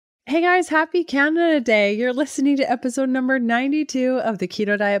Hey guys, happy Canada Day. You're listening to episode number 92 of the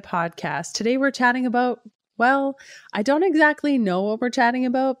Keto Diet Podcast. Today we're chatting about, well, I don't exactly know what we're chatting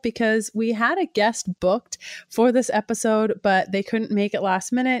about because we had a guest booked for this episode, but they couldn't make it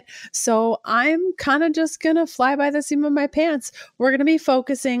last minute. So I'm kind of just going to fly by the seam of my pants. We're going to be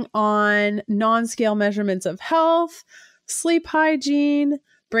focusing on non-scale measurements of health, sleep hygiene,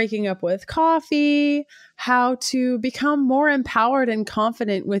 breaking up with coffee, how to become more empowered and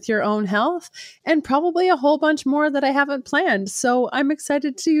confident with your own health, and probably a whole bunch more that I haven't planned. So I'm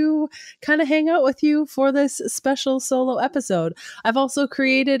excited to kind of hang out with you for this special solo episode. I've also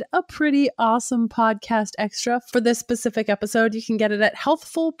created a pretty awesome podcast extra for this specific episode. You can get it at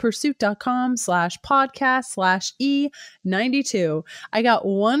healthfulpursuit.com/podcast/E92. I got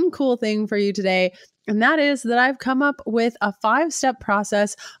one cool thing for you today. And that is that I've come up with a 5-step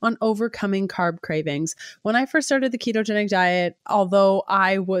process on overcoming carb cravings. When I first started the ketogenic diet, although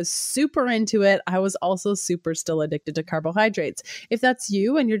I was super into it, I was also super still addicted to carbohydrates. If that's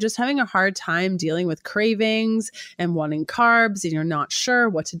you and you're just having a hard time dealing with cravings and wanting carbs and you're not sure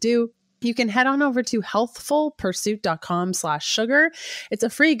what to do, you can head on over to healthfulpursuit.com/sugar. It's a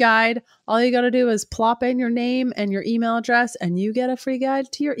free guide. All you got to do is plop in your name and your email address, and you get a free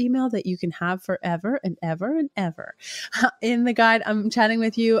guide to your email that you can have forever and ever and ever. In the guide, I'm chatting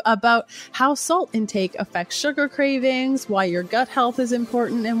with you about how salt intake affects sugar cravings, why your gut health is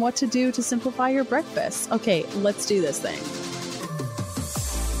important, and what to do to simplify your breakfast. Okay, let's do this thing.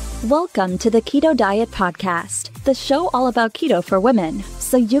 Welcome to the Keto Diet Podcast, the show all about keto for women,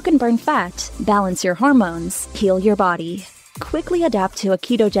 so you can burn fat, balance your hormones, heal your body, quickly adapt to a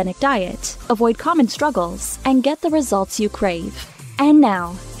ketogenic diet, avoid common struggles, and get the results you crave. And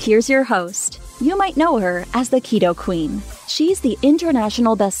now, here's your host. You might know her as the Keto Queen. She's the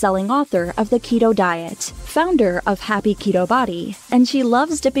international best-selling author of The Keto Diet, founder of Happy Keto Body, and she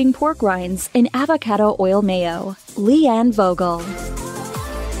loves dipping pork rinds in avocado oil mayo, Leanne Vogel.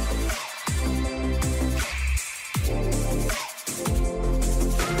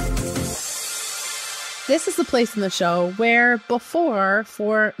 This is the place in the show where before,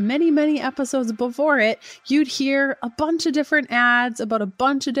 for many, many episodes before it, you'd hear a bunch of different ads about a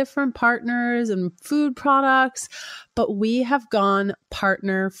bunch of different partners and food products, but we have gone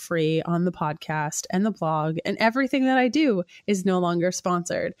partner free on the podcast and the blog, and everything that I do is no longer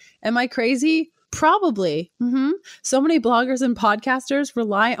sponsored. Am I crazy? Probably. So many bloggers and podcasters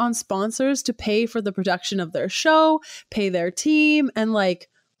rely on sponsors to pay for the production of their show, pay their team, and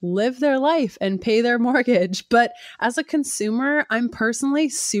live their life and pay their mortgage. But as a consumer, I'm personally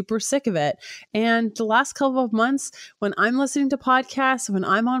super sick of it. And the last couple of months, when I'm listening to podcasts, when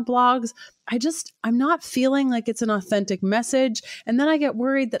I'm on blogs, I'm not feeling like it's an authentic message. And then I get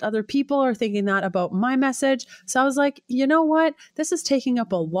worried that other people are thinking that about my message. So I was like, you know what? This is taking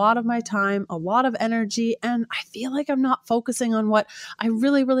up a lot of my time, a lot of energy. And I feel like I'm not focusing on what I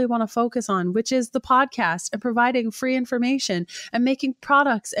really, really want to focus on, which is the podcast and providing free information and making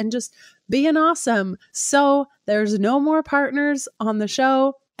products and just being awesome. So there's no more partners on the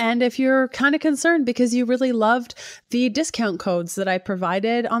show. And if you're kind of concerned because you really loved the discount codes that I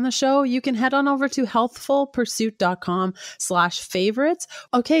provided on the show, you can head on over to healthfulpursuit.com/favorites.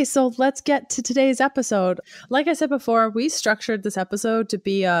 Okay, so let's get to today's episode. Like I said before, we structured this episode to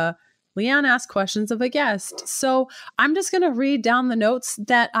be Leanne asked questions of a guest. So I'm just going to read down the notes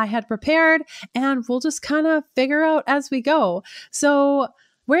that I had prepared, and we'll just kind of figure out as we go. So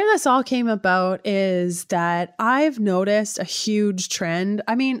where this all came about is that I've noticed a huge trend.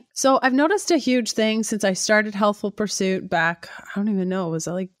 I've noticed a huge thing since I started Healthful Pursuit back, I don't even know, was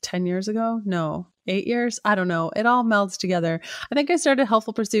it like 10 years ago? No. 8 years? I don't know. It all melds together. I think I started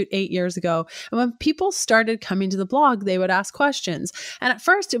Healthful Pursuit 8 years ago. And when people started coming to the blog, they would ask questions. And at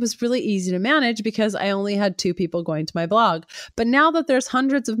first, it was really easy to manage because I only had 2 people going to my blog. But now that there's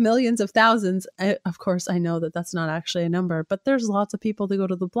hundreds of millions of thousands, of course, I know that that's not actually a number, but there's lots of people that go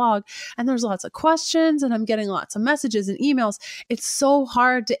to the blog and there's lots of questions and I'm getting lots of messages and emails. It's so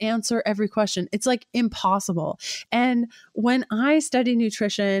hard to answer every question. It's like impossible. And when I studied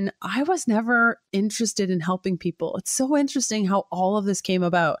nutrition, I was never interested in helping people. It's so interesting how all of this came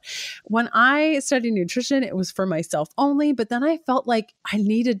about. When I studied nutrition, it was for myself only, but then I felt like I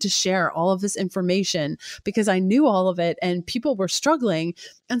needed to share all of this information because I knew all of it and people were struggling.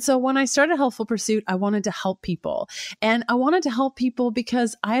 And so when I started Healthful Pursuit, I wanted to help people. And I wanted to help people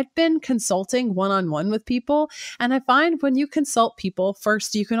because I had been consulting one-on-one with people. And I find when you consult people,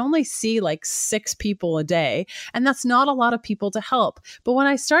 first, you can only see like 6 people a day. And that's not a lot of people to help. But when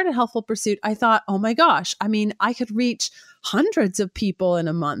I started Healthful Pursuit, I thought, thought, oh my gosh, I mean, I could reach hundreds of people in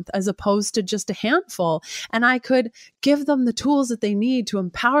a month as opposed to just a handful. And I could give them the tools that they need to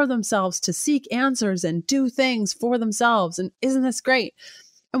empower themselves to seek answers and do things for themselves. And isn't this great?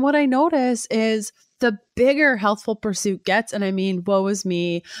 And what I notice is the bigger Healthful Pursuit gets, and I mean, woe is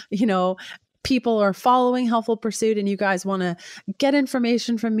me, people are following Healthful Pursuit and you guys want to get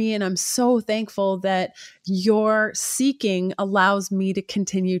information from me. And I'm so thankful that your seeking allows me to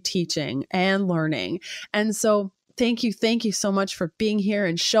continue teaching and learning. And so thank you so much for being here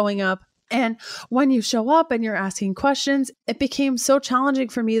and showing up. And when you show up and you're asking questions, it became so challenging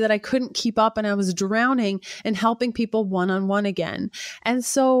for me that I couldn't keep up and I was drowning in helping people one-on-one again. And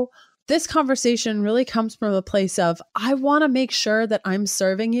so this conversation really comes from a place of, I want to make sure that I'm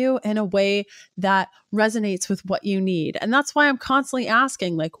serving you in a way that resonates with what you need. And that's why I'm constantly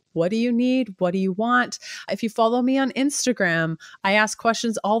asking, like, what do you need? What do you want? If you follow me on Instagram, I ask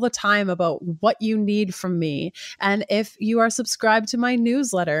questions all the time about what you need from me. And if you are subscribed to my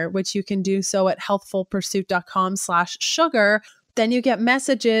newsletter, which you can do so at healthfulpursuit.com/sugar, then you get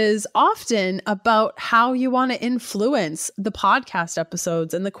messages often about how you want to influence the podcast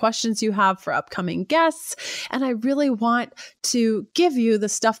episodes and the questions you have for upcoming guests. And I really want to give you the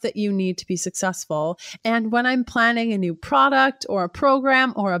stuff that you need to be successful. And when I'm planning a new product or a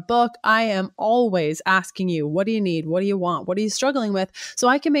program or a book, I am always asking you, what do you need? What do you want? What are you struggling with? So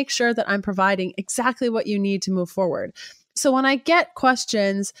I can make sure that I'm providing exactly what you need to move forward. So when I get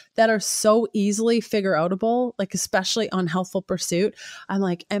questions that are so easily figure outable, like especially on Healthful Pursuit, I'm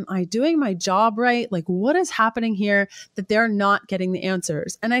like, am I doing my job right? Like, what is happening here that they're not getting the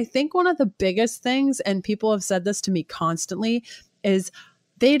answers? And I think one of the biggest things, and people have said this to me constantly, is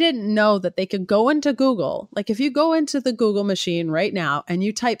they didn't know that they could go into Google. Like if you go into the Google machine right now and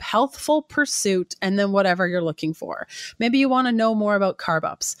you type Healthful Pursuit and then whatever you're looking for, maybe you want to know more about carb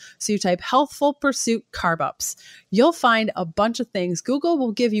ups. So you type Healthful Pursuit carb ups. You'll find a bunch of things. Google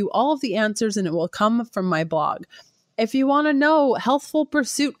will give you all of the answers and it will come from my blog. If you want to know Healthful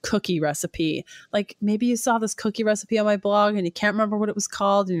Pursuit cookie recipe, like maybe you saw this cookie recipe on my blog and you can't remember what it was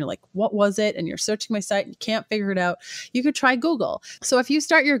called and you're like, what was it? And you're searching my site and you can't figure it out. You could try Google. So if you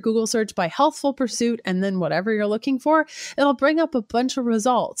start your Google search by Healthful Pursuit and then whatever you're looking for, it'll bring up a bunch of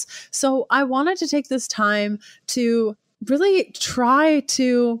results. So I wanted to take this time to really try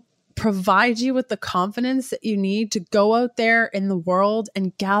to provide you with the confidence that you need to go out there in the world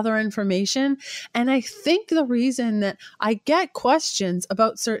and gather information. And I think the reason that I get questions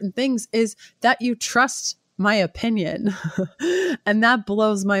about certain things is that you trust my opinion. And that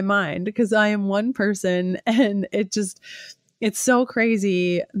blows my mind because I am one person and it's so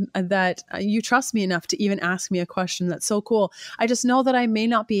crazy that you trust me enough to even ask me a question. That's so cool. I just know that I may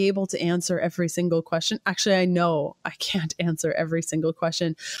not be able to answer every single question. Actually, I know I can't answer every single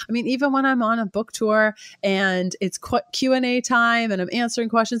question. I mean, even when I'm on a book tour and it's Q&A time and I'm answering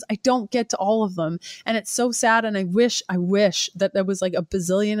questions, I don't get to all of them. And it's so sad. And I wish that there was like a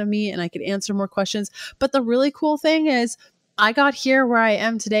bazillion of me and I could answer more questions. But the really cool thing is, I got here where I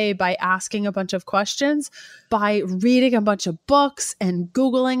am today by asking a bunch of questions, by reading a bunch of books and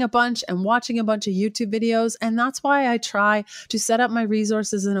Googling a bunch and watching a bunch of YouTube videos. And that's why I try to set up my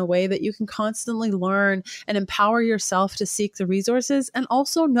resources in a way that you can constantly learn and empower yourself to seek the resources and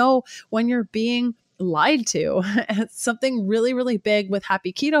also know when you're being lied to. It's something really, really big with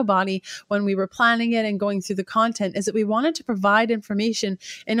Happy Keto Body when we were planning it and going through the content is that we wanted to provide information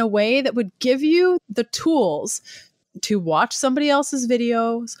in a way that would give you the tools to watch somebody else's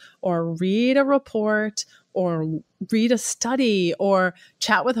videos or read a report or read a study or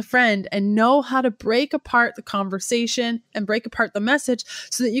chat with a friend and know how to break apart the conversation and break apart the message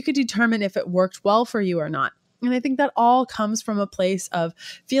so that you could determine if it worked well for you or not. And I think that all comes from a place of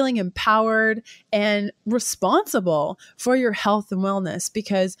feeling empowered and responsible for your health and wellness,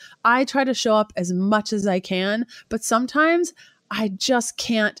 because I try to show up as much as I can, but sometimes I just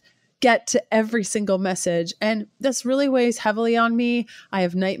can't get to every single message. And this really weighs heavily on me. I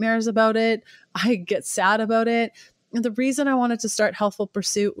have nightmares about it. I get sad about it. And the reason I wanted to start Healthful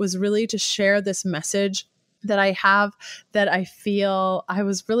Pursuit was really to share this message that I have, that I feel I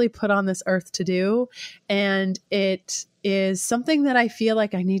was really put on this earth to do. And it is something that I feel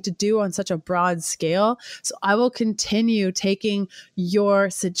like I need to do on such a broad scale. So I will continue taking your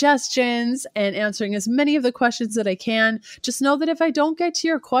suggestions and answering as many of the questions that I can. Just know that if I don't get to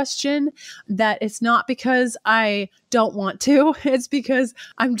your question, that it's not because I don't want to, it's because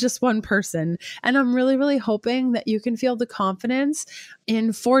I'm just one person. And I'm really, really hoping that you can feel the confidence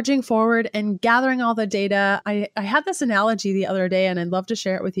in forging forward and gathering all the data. I had this analogy the other day and I'd love to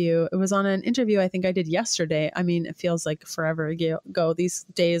share it with you. It was on an interview I think I did yesterday. I mean, it feels like like forever ago. These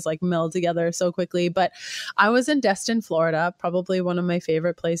days like meld together so quickly. But I was in Destin, Florida, probably one of my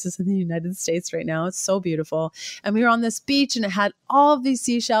favorite places in the United States right now. It's so beautiful. And we were on this beach and it had all of these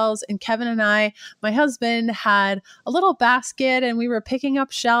seashells. And Kevin and I, my husband, had a little basket and we were picking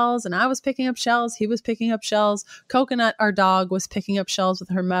up shells, and I was picking up shells. He was picking up shells. Coconut, our dog, was picking up shells with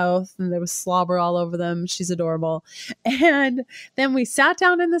her mouth, and there was slobber all over them. She's adorable. And then we sat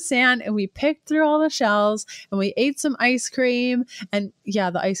down in the sand and we picked through all the shells and we ate some ice cream. And yeah,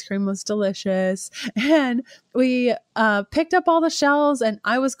 the ice cream was delicious. And we picked up all the shells, and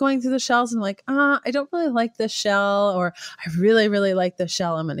I was going through the shells and like, I don't really like this shell, or I really, really like this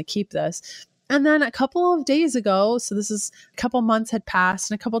shell. I'm going to keep this. And then a couple of days ago, so this is a couple months had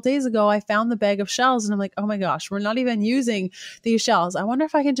passed, and a couple of days ago, I found the bag of shells and I'm like, oh my gosh, we're not even using these shells. I wonder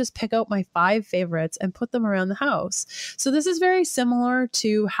if I can just pick out my 5 favorites and put them around the house. So this is very similar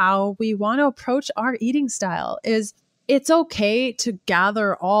to how we want to approach our eating style. Is it's okay to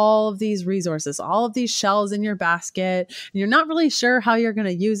gather all of these resources, all of these shells in your basket. And you're not really sure how you're going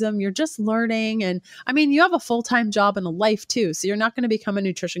to use them. You're just learning. And I mean, you have a full-time job and a life too. So you're not going to become a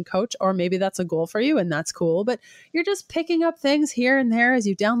nutrition coach, or maybe that's a goal for you and that's cool. But you're just picking up things here and there as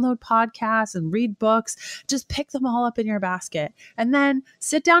you download podcasts and read books. Just pick them all up in your basket and then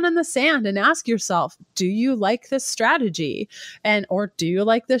sit down in the sand and ask yourself, do you like this strategy? Or do you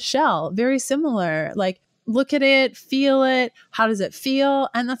like this shell? Very similar. Like, look at it, feel it. How does it feel?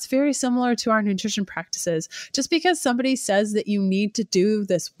 And that's very similar to our nutrition practices. Just because somebody says that you need to do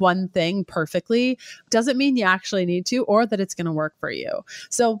this one thing perfectly doesn't mean you actually need to, or that it's going to work for you.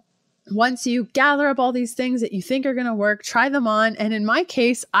 So once you gather up all these things that you think are going to work, try them on. And in my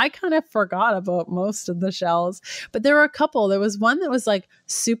case, I kind of forgot about most of the shells, but there were a couple. There was one that was like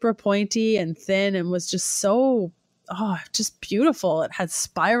super pointy and thin and was just so just beautiful. It had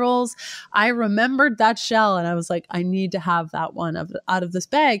spirals. I remembered that shell and I was like, I need to have that one out of this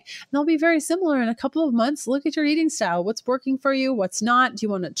bag. And they'll be very similar in a couple of months. Look at your eating style. What's working for you? What's not? Do you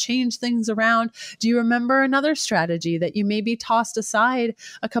want to change things around? Do you remember another strategy that you maybe tossed aside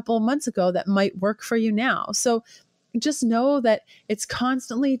a couple of months ago that might work for you now? So just know that it's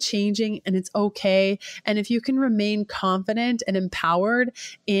constantly changing and it's okay. And if you can remain confident and empowered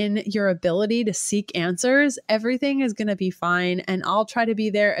in your ability to seek answers, everything is going to be fine. And I'll try to be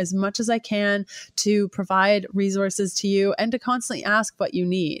there as much as I can to provide resources to you and to constantly ask what you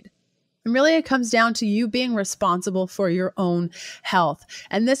need. And really, it comes down to you being responsible for your own health.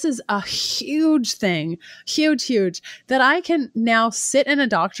 And this is a huge thing, huge, that I can now sit in a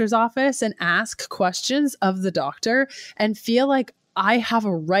doctor's office and ask questions of the doctor and feel like I have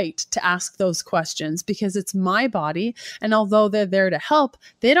a right to ask those questions because it's my body. And although they're there to help,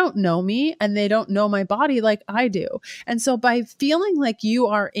 they don't know me and they don't know my body like I do. And so by feeling like you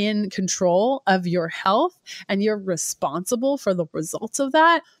are in control of your health and you're responsible for the results of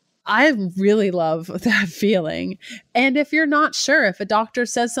that, I really love that feeling. And if you're not sure, if a doctor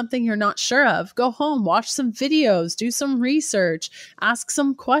says something you're not sure of, go home, watch some videos, do some research, ask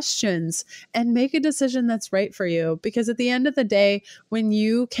some questions, and make a decision that's right for you. Because at the end of the day, when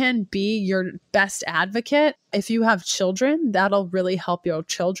you can be your best advocate, if you have children, that'll really help your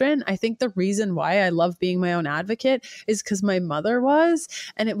children. I think the reason why I love being my own advocate is because my mother was,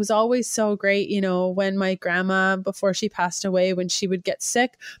 and it was always so great, when my grandma, before she passed away, when she would get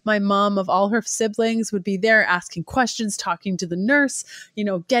sick, my mom of all her siblings would be there asking questions, talking to the nurse,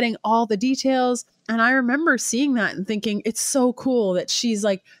 getting all the details. And I remember seeing that and thinking, it's so cool that she's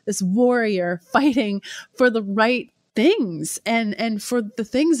like this warrior fighting for the right things and for the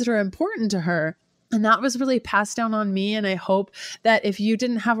things that are important to her. And that was really passed down on me. And I hope that if you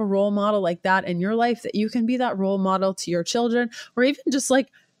didn't have a role model like that in your life, that you can be that role model to your children or even just like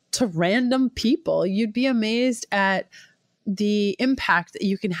to random people. You'd be amazed at the impact that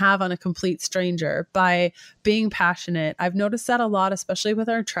you can have on a complete stranger by being passionate. I've noticed that a lot, especially with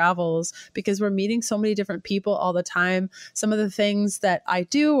our travels, because we're meeting so many different people all the time. Some of the things that I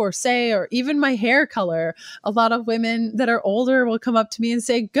do or say, or even my hair color, a lot of women that are older will come up to me and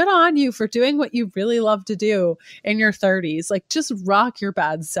say, good on you for doing what you really love to do in your 30s. Like, just rock your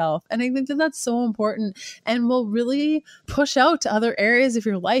bad self. And I think that that's so important and will really push out to other areas of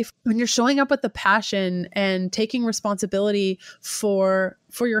your life when you're showing up with the passion and taking responsibility for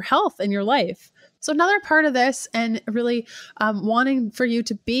your health and your life. So another part of this, and really wanting for you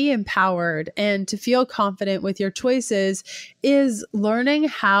to be empowered and to feel confident with your choices, is learning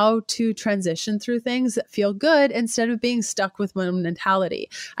how to transition through things that feel good instead of being stuck with one mentality.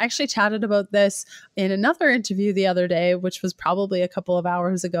 I actually chatted about this in another interview the other day, which was probably a couple of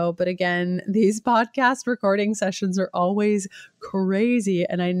hours ago. But again, these podcast recording sessions are always crazy,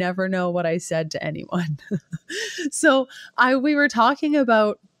 and I never know what I said to anyone. So we were talking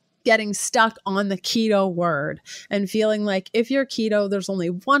about getting stuck on the keto word and feeling like if you're keto, there's only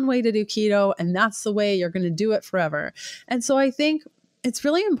one way to do keto, and that's the way you're going to do it forever. And so I think it's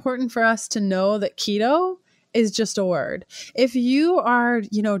really important for us to know that keto is just a word. If you are,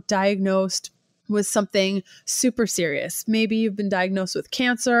 diagnosed with something super serious, maybe you've been diagnosed with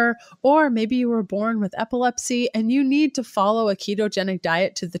cancer, or maybe you were born with epilepsy and you need to follow a ketogenic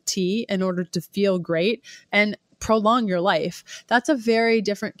diet to the T in order to feel great and prolong your life. That's a very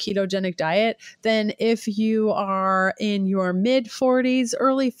different ketogenic diet than if you are in your mid 40s,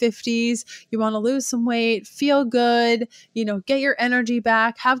 early 50s, you want to lose some weight, feel good, get your energy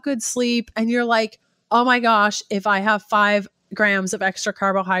back, have good sleep. And you're like, oh my gosh, if I have 5 grams of extra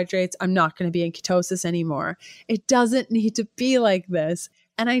carbohydrates, I'm not going to be in ketosis anymore. It doesn't need to be like this.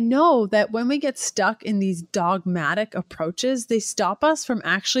 And I know that when we get stuck in these dogmatic approaches, they stop us from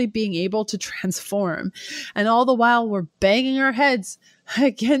actually being able to transform. And all the while we're banging our heads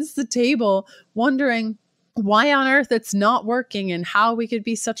against the table, wondering why on earth it's not working and how we could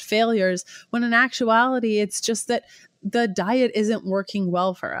be such failures, when in actuality, it's just that the diet isn't working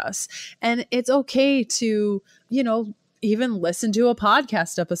well for us. And it's okay to, even listen to a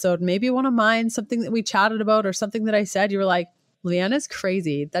podcast episode, maybe one of mine, something that we chatted about or something that I said, you were like, Leanna's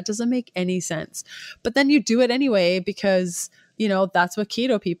crazy. That doesn't make any sense. But then you do it anyway because, that's what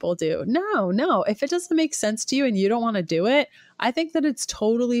keto people do. No. If it doesn't make sense to you and you don't want to do it, I think that it's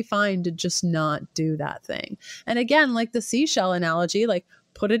totally fine to just not do that thing. And again, like the seashell analogy, like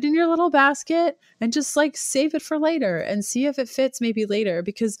put it in your little basket and just like save it for later and see if it fits maybe later.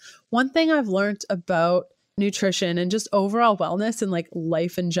 Because one thing I've learned about nutrition and just overall wellness and like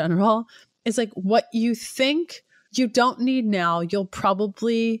life in general is like what you think you don't need now, you'll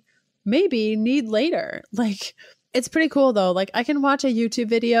probably maybe need later. Like it's pretty cool though. Like I can watch a YouTube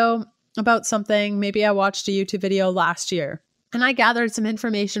video about something. Maybe I watched a YouTube video last year and I gathered some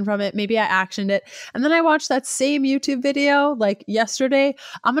information from it. Maybe I actioned it. And then I watched that same YouTube video like yesterday.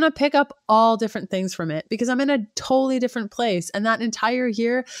 I'm going to pick up all different things from it because I'm in a totally different place. And that entire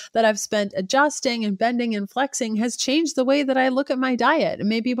year that I've spent adjusting and bending and flexing has changed the way that I look at my diet. And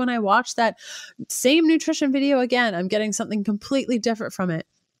maybe when I watch that same nutrition video again, I'm getting something completely different from it.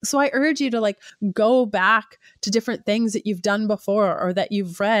 So I urge you to like go back to different things that you've done before or that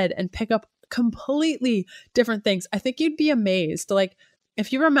you've read and pick up completely different things. I think you'd be amazed. Like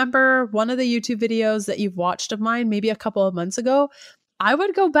if you remember one of the YouTube videos that you've watched of mine, maybe a couple of months ago, I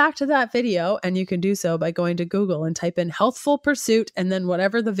would go back to that video, and you can do so by going to Google and type in Healthful Pursuit and then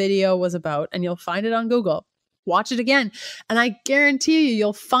whatever the video was about, and you'll find it on Google. Watch it again. And I guarantee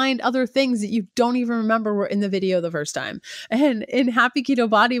you'll find other things that you don't even remember were in the video the first time. And in Happy Keto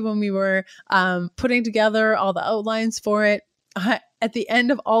Body, when we were putting together all the outlines for it, at the end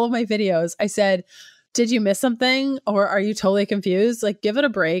of all of my videos, I said, did you miss something or are you totally confused? Like give it a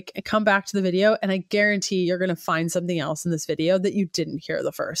break and come back to the video. And I guarantee you're going to find something else in this video that you didn't hear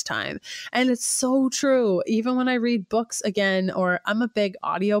the first time. And it's so true. Even when I read books again, or I'm a big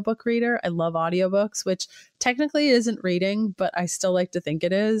audiobook reader. I love audiobooks, which technically isn't reading, but I still like to think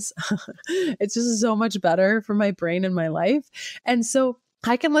it is. It's just so much better for my brain and my life. And so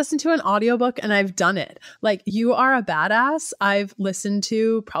I can listen to an audiobook and I've done it. Like You Are a Badass, I've listened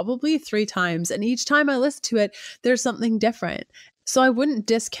to probably 3 times. And each time I listen to it, there's something different. So I wouldn't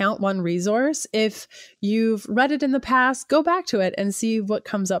discount one resource. If you've read it in the past, go back to it and see what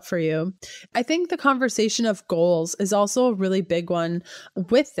comes up for you. I think the conversation of goals is also a really big one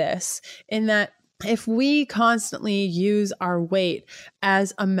with this, in that if we constantly use our weight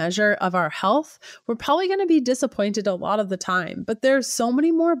as a measure of our health, we're probably going to be disappointed a lot of the time. But there's so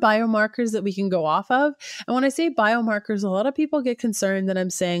many more biomarkers that we can go off of. And when I say biomarkers, a lot of people get concerned that I'm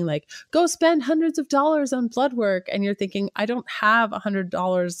saying like, go spend hundreds of dollars on blood work. And you're thinking, I don't have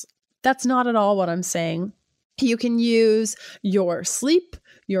 $100. That's not at all what I'm saying. You can use your sleep,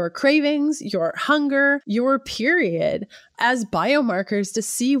 your cravings, your hunger, your period as biomarkers to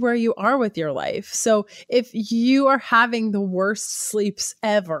see where you are with your life. So if you are having the worst sleeps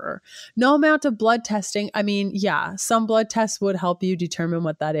ever, no amount of blood testing, I mean, yeah, some blood tests would help you determine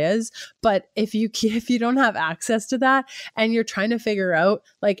what that is. But if you don't have access to that and you're trying to figure out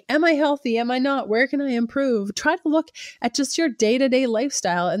like, am I healthy? Am I not? Where can I improve? Try to look at just your day-to-day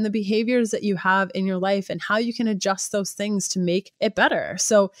lifestyle and the behaviors that you have in your life and how you can adjust those things to make it better.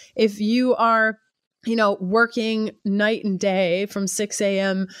 So if you are working night and day from 6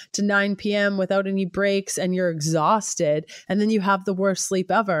 a.m. to 9 p.m. without any breaks and you're exhausted and then you have the worst sleep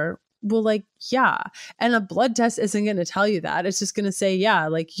ever, well, like, yeah. And a blood test isn't going to tell you that. It's just going to say, yeah,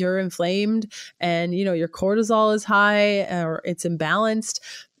 like you're inflamed and, your cortisol is high or it's imbalanced.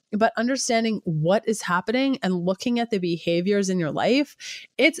 But understanding what is happening and looking at the behaviors in your life,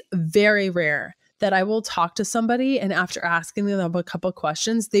 it's very rare that I will talk to somebody and after asking them a couple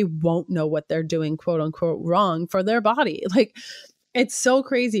questions, they won't know what they're doing, quote unquote, wrong for their body. Like, it's so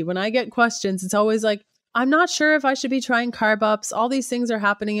crazy. When I get questions, it's always like, I'm not sure if I should be trying carb ups. All these things are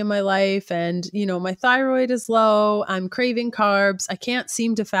happening in my life. And, my thyroid is low. I'm craving carbs. I can't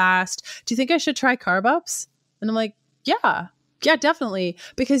seem to fast. Do you think I should try carb ups? And I'm like, yeah, definitely.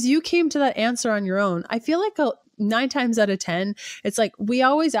 Because you came to that answer on your own. I feel like 9 times out of 10, it's like we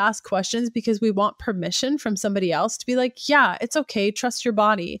always ask questions because we want permission from somebody else to be like, yeah, it's okay. Trust your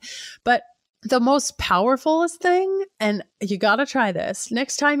body. But the most powerfulest thing, and you got to try this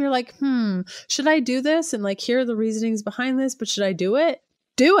next time you're like, should I do this? And like, here are the reasonings behind this, but should I do it?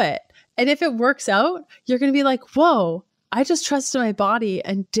 Do it. And if it works out, you're going to be like, whoa, I just trusted my body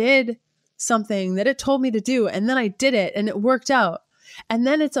and did something that it told me to do. And then I did it and it worked out. And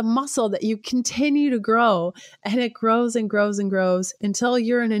then it's a muscle that you continue to grow and it grows and grows and grows until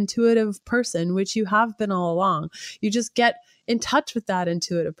you're an intuitive person, which you have been all along. You just get in touch with that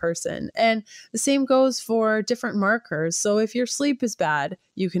intuitive person. And the same goes for different markers. So if your sleep is bad,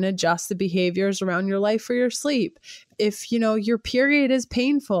 you can adjust the behaviors around your life for your sleep. If, your period is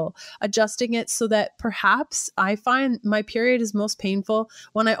painful, adjusting it so that perhaps I find my period is most painful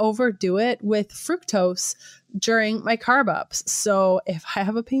when I overdo it with fructose during my carb ups. So if I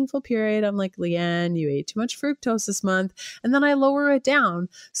have a painful period, I'm like, Leanne, you ate too much fructose this month, and then I lower it down.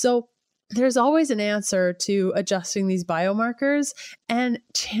 So there's always an answer to adjusting these biomarkers, and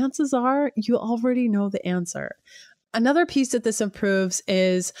chances are you already know the answer. Another piece that this improves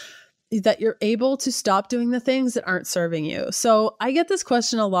is that you're able to stop doing the things that aren't serving you. So I get this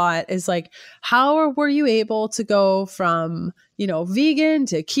question a lot is like, how were you able to go from, vegan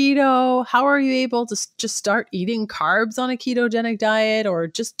to keto? How are you able to just start eating carbs on a ketogenic diet or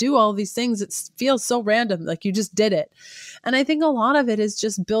just do all these things? It feels so random, like you just did it. And I think a lot of it is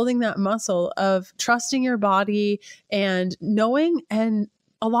just building that muscle of trusting your body and knowing, and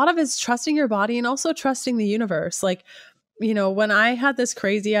a lot of it's trusting your body and also trusting the universe. Like, when I had this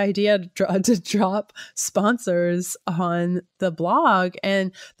crazy idea to drop sponsors on the blog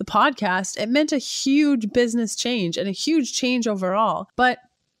and the podcast, it meant a huge business change and a huge change overall. But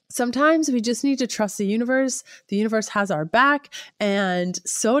sometimes we just need to trust the universe. The universe has our back, and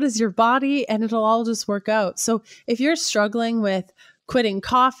so does your body, and it'll all just work out. So if you're struggling with quitting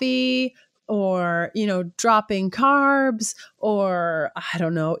coffee, or, dropping carbs, or I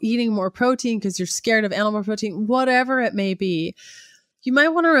don't know, eating more protein because you're scared of animal protein, whatever it may be, you might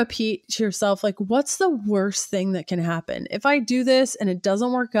want to repeat to yourself, like, what's the worst thing that can happen? If I do this and it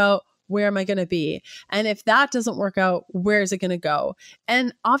doesn't work out, where am I going to be? And if that doesn't work out, where is it going to go?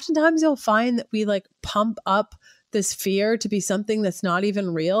 And oftentimes you'll find that we like pump up this fear to be something that's not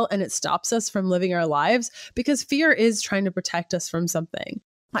even real, and it stops us from living our lives because fear is trying to protect us from something.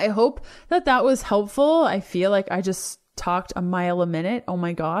 I hope that was helpful. I feel like I just talked a mile a minute. Oh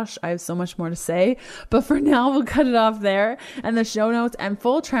my gosh, I have so much more to say. But for now, we'll cut it off there. And the show notes and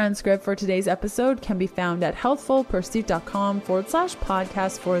full transcript for today's episode can be found at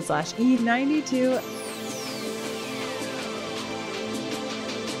healthfulpursuit.com/podcast/E92.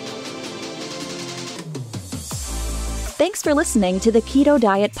 Thanks for listening to the Keto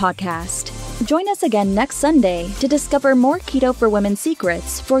Diet Podcast. Join us again next Sunday to discover more keto for women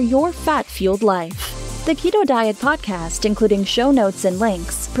secrets for your fat-fueled life. The Keto Diet Podcast, including show notes and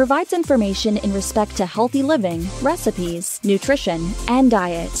links, provides information in respect to healthy living, recipes, nutrition, and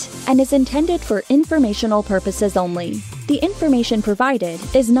diet, and is intended for informational purposes only. The information provided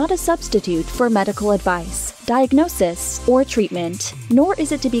is not a substitute for medical advice, diagnosis, or treatment, nor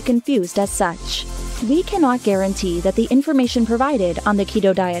is it to be confused as such. We cannot guarantee that the information provided on the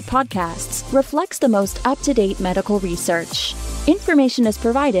Keto Diet podcasts reflects the most up-to-date medical research. Information is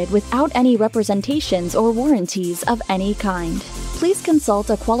provided without any representations or warranties of any kind. please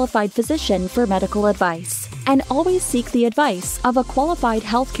consult a qualified physician for medical advice. And always seek the advice of a qualified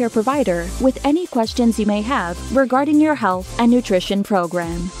healthcare provider with any questions you may have regarding your health and nutrition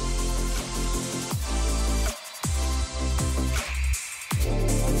program.